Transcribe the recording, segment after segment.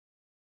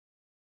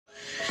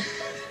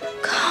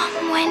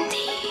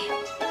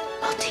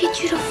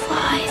teach you to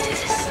fly through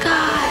the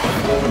sky.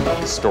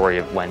 The story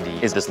of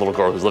Wendy is this little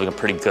girl who's living a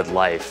pretty good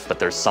life, but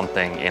there's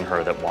something in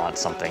her that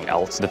wants something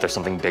else, that there's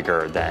something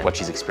bigger than what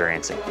she's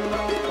experiencing.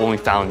 When we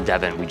found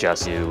Devin, we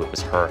just knew it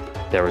was her.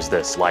 There was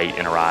this light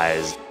in her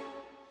eyes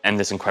and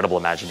this incredible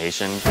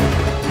imagination.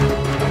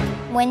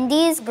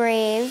 Wendy's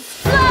brave.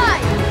 Fly!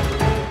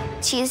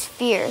 She's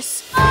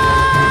fierce.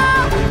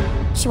 Ah!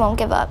 She won't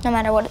give up, no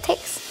matter what it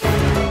takes.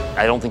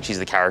 I don't think she's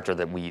the character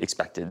that we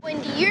expected.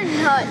 Wendy, you're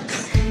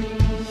nuts.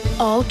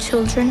 All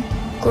children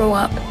grow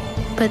up,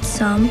 but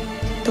some,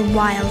 the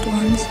wild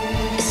ones,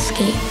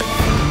 escape.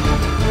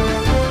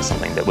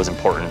 Something that was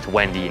important to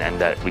Wendy and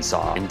that we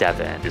saw in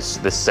Devin is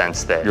this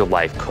sense that your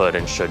life could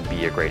and should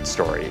be a great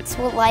story. It's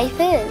what life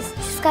is. You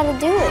just gotta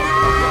do it.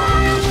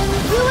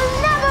 You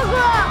will never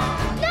grow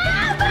up!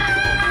 Never!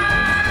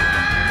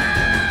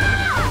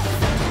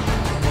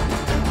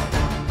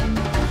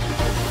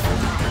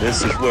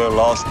 This is where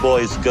lost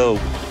boys go.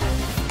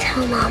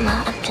 Tell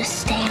Mama I'm just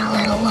staying a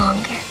little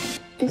longer.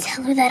 And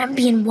tell her that I'm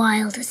being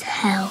wild as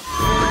hell.